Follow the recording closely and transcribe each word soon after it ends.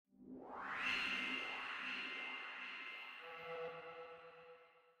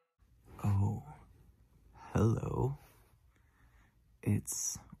Hello,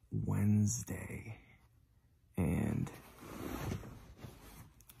 it's Wednesday, and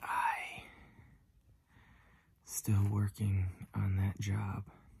I still working on that job,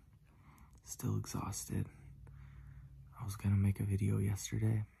 still exhausted. I was gonna make a video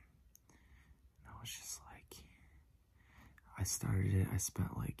yesterday, and I was just like, I started it, I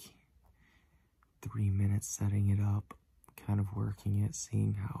spent like 3 minutes setting it up, kind of working it,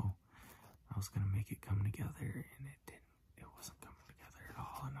 seeing how I was gonna make it come together, and it wasn't coming together at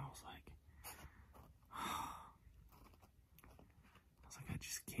all, and I was like, I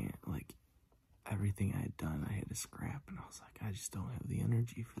just can't, like, everything I had done, I had to scrap, and I was like, I just don't have the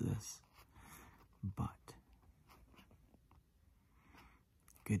energy for this. But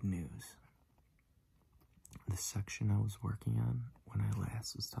good news, the section I was working on when I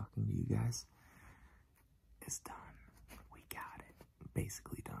last was talking to you guys is done. We got it,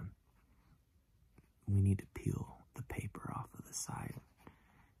 basically done. We need to peel the paper off of the side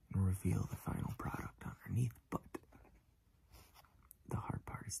and reveal the final product underneath, but the hard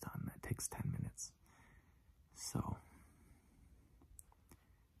part is done. That takes 10 minutes. So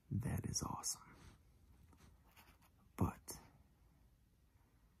that is awesome. But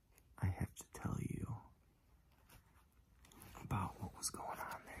I have to tell you about what was going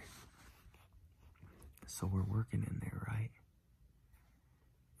on there. So we're working in there, right?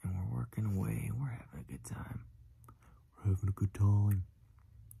 And we're working away, and we're having a good time. We're having a good time.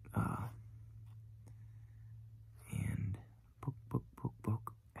 And poke, poke, poke,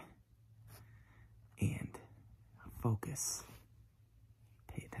 poke. And focus.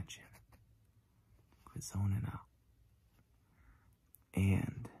 Pay attention. Quit zoning out.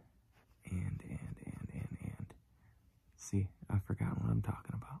 And. See, I've forgotten what I'm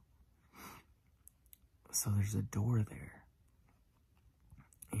talking about. So there's a door there.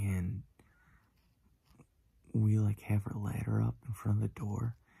 And we like have our ladder up in front of the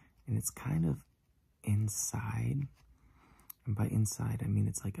door, and it's kind of inside. And by inside, I mean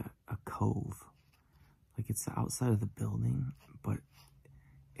it's like a cove. Like it's the outside of the building, but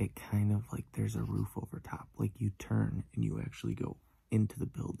it kind of like there's a roof over top. Like you turn and you actually go into the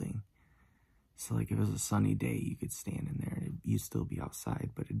building. So like if it was a sunny day, you could stand in there and you'd still be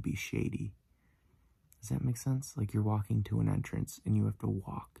outside, but it'd be shady. Does that make sense? Like you're walking to an entrance and you have to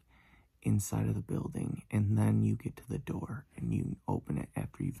walk inside of the building, and then you get to the door and you open it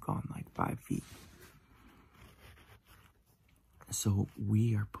after you've gone like 5 feet. So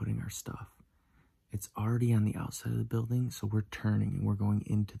we are putting our stuff. It's already on the outside of the building, so we're turning and we're going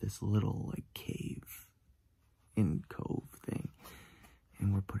into this little like cave in cove thing,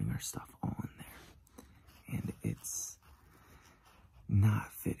 and we're putting our stuff all in there. And it's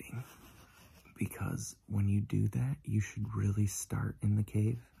not fitting, because when you do that, you should really start in the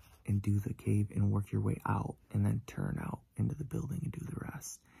cave and do the cave and work your way out, and then turn out into the building and do the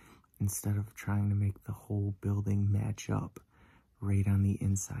rest, instead of trying to make the whole building match up right on the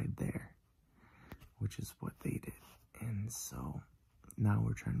inside there, which is what they did. And so now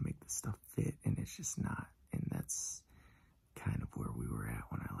we're trying to make the stuff fit, and it's just not. And that's kind of where we were at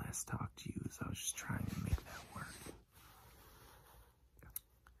when I last talked to you, is I was just trying to make that work.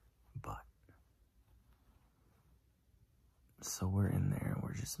 But so we're in there and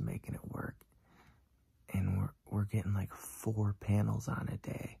we're just making it work, and we're getting like 4 panels on a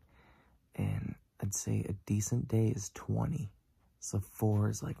day, and I'd say a decent day is 20, so 4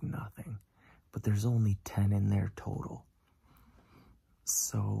 is like nothing, but there's only 10 in there total.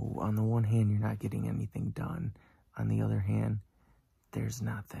 So on the one hand, you're not getting anything done. On the other hand, there's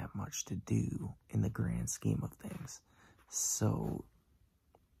not that much to do in the grand scheme of things. So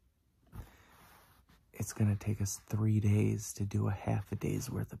it's going to take us 3 days to do a half a day's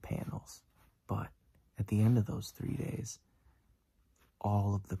worth of panels. But at the end of those 3 days,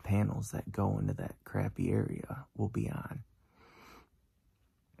 all of the panels that go into that crappy area will be on.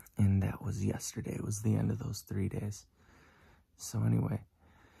 And that was yesterday, was the end of those 3 days. So anyway,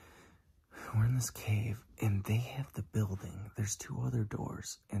 we're in this cave, and they have the building. There's 2 other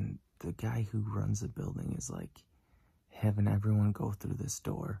doors, and the guy who runs the building is like having everyone go through this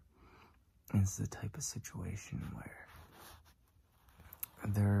door. And it's the type of situation where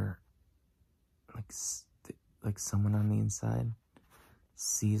they're like someone on the inside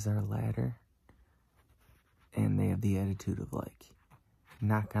sees our ladder, and they have the attitude of like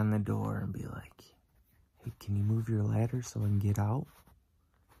knock on the door and be like, hey, can you move your ladder so I can get out?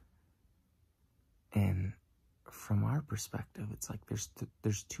 And from our perspective, it's like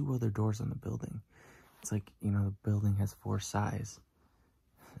there's 2 other doors on the building. It's like, you know, the building has 4 sides.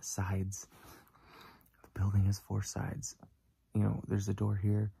 The building has 4 sides. You know, there's a door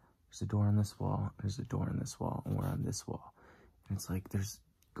here, there's a door on this wall, there's a door on this wall, and we're on this wall. And it's like,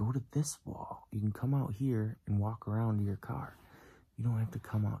 go to this wall. You can come out here and walk around to your car. You don't have to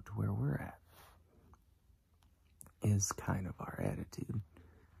come out to where we're at. Is kind of our attitude.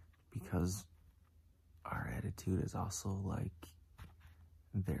 Because our attitude is also like,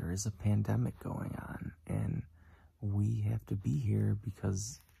 there is a pandemic going on, and we have to be here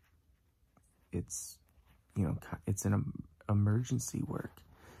because it's, it's an emergency work.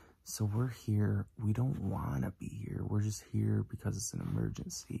 So we're here. We don't want to be here. We're just here because it's an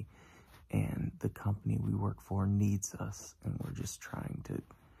emergency, and the company we work for needs us, and we're just trying to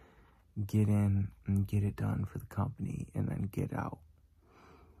get in and get it done for the company and then get out.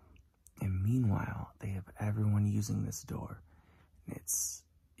 And meanwhile, they have everyone using this door. And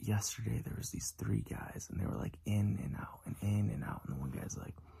yesterday there was these 3 guys, and they were like in and out and in and out. And the one guy's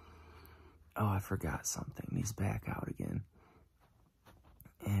like, oh, I forgot something. And he's back out again.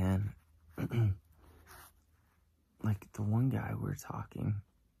 And like the one guy, we're talking,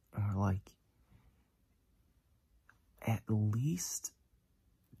 and we're like, at least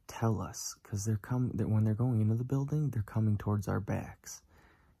tell us, because when they're going into the building, they're coming towards our backs.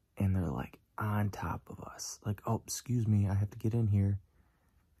 And they're like on top of us. Like, oh, excuse me, I have to get in here.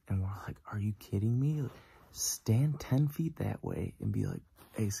 And we're like, are you kidding me? Like, stand 10 feet that way and be like,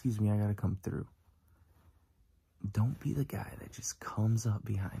 hey, excuse me, I gotta come through. Don't be the guy that just comes up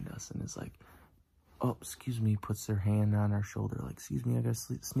behind us and is like, oh, excuse me, puts their hand on our shoulder. Like, excuse me, I gotta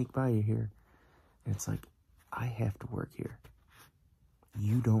sneak by you here. And it's like, I have to work here.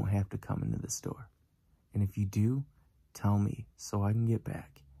 You don't have to come into this door. And if you do, tell me so I can get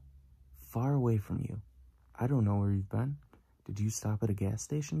back. Far away from you. I don't know where you've been. Did you stop at a gas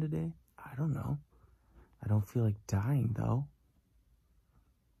station today? I don't know. I don't feel like dying, though.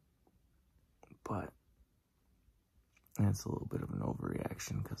 But that's a little bit of an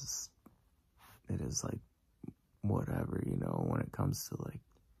overreaction, because it is like, whatever, when it comes to like,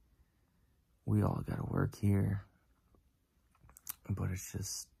 we all gotta work here. But it's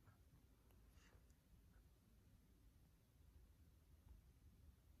just,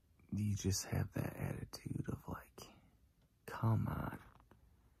 you just have that attitude of like, come on.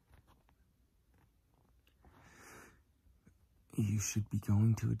 You should be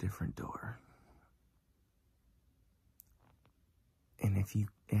going to a different door. And if you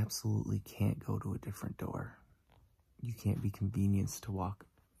absolutely can't go to a different door, you can't be convenienced to walk,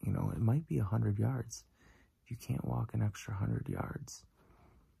 it might be 100 yards. If you can't walk an extra 100 yards,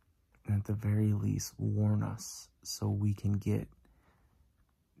 and at the very least, warn us so we can get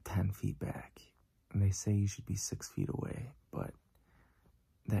 10 feet back. And they say you should be 6 feet away, but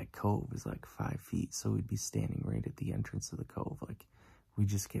that cove is like 5 feet, so we'd be standing right at the entrance of the cove. Like, we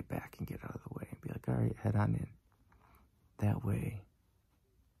just get back and get out of the way and be like, all right, head on in. That way,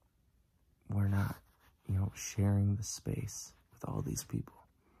 we're not, sharing the space with all these people.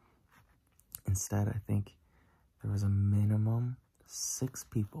 Instead, I think there was a minimum 6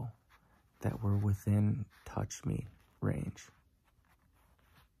 people that were within touch me range.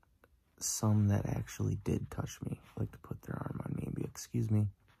 Some that actually did touch me, like to put their arm on me and be like, excuse me.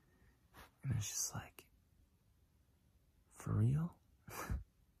 And it's just like, for real?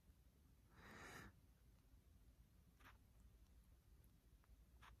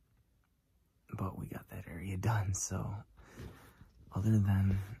 But we got that area done, so other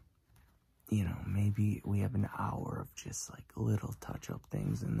than, maybe we have an hour of just like little touch-up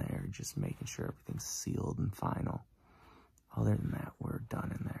things in there, just making sure everything's sealed and final. Other than that, we're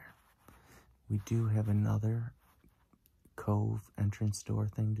done in there. We do have another cove entrance door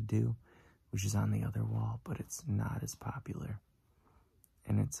thing to do, which is on the other wall, but it's not as popular.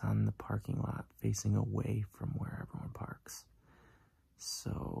 And it's on the parking lot facing away from where everyone parks.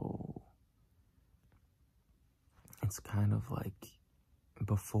 So it's kind of like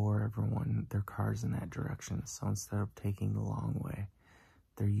before everyone, their car's in that direction. So instead of taking the long way,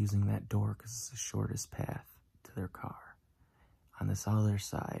 they're using that door because it's the shortest path to their car. On this other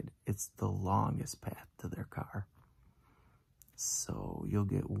side, it's the longest path to their car. So you'll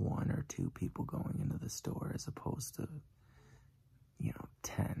get 1 or 2 people going into the store as opposed to,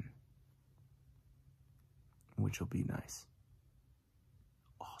 10, which will be nice.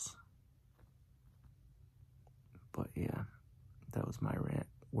 Awesome. But yeah, that was my rant.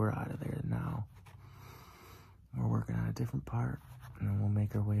 We're out of there now. We're working on a different part, and then we'll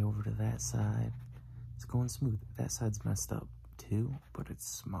make our way over to that side. It's going smooth. That side's messed up too, but it's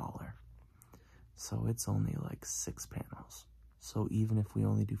smaller. So it's only like 6 panels. So even if we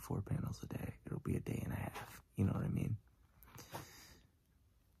only do 4 panels a day, it'll be a day and a half. You know what I mean?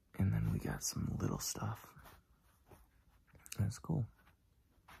 And then we got some little stuff. That's cool.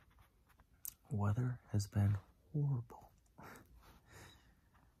 weather has been horrible.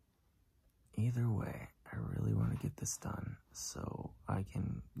 Either way, I really want to get this done so I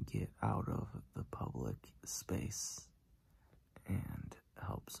can get out of the public space and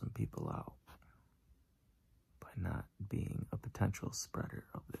help some people out by not being a potential spreader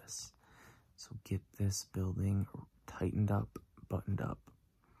of this. So get this building tightened up, buttoned up,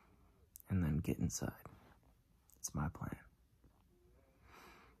 and then get inside. It's my plan.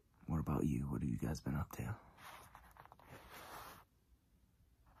 What about you? What have you guys been up to?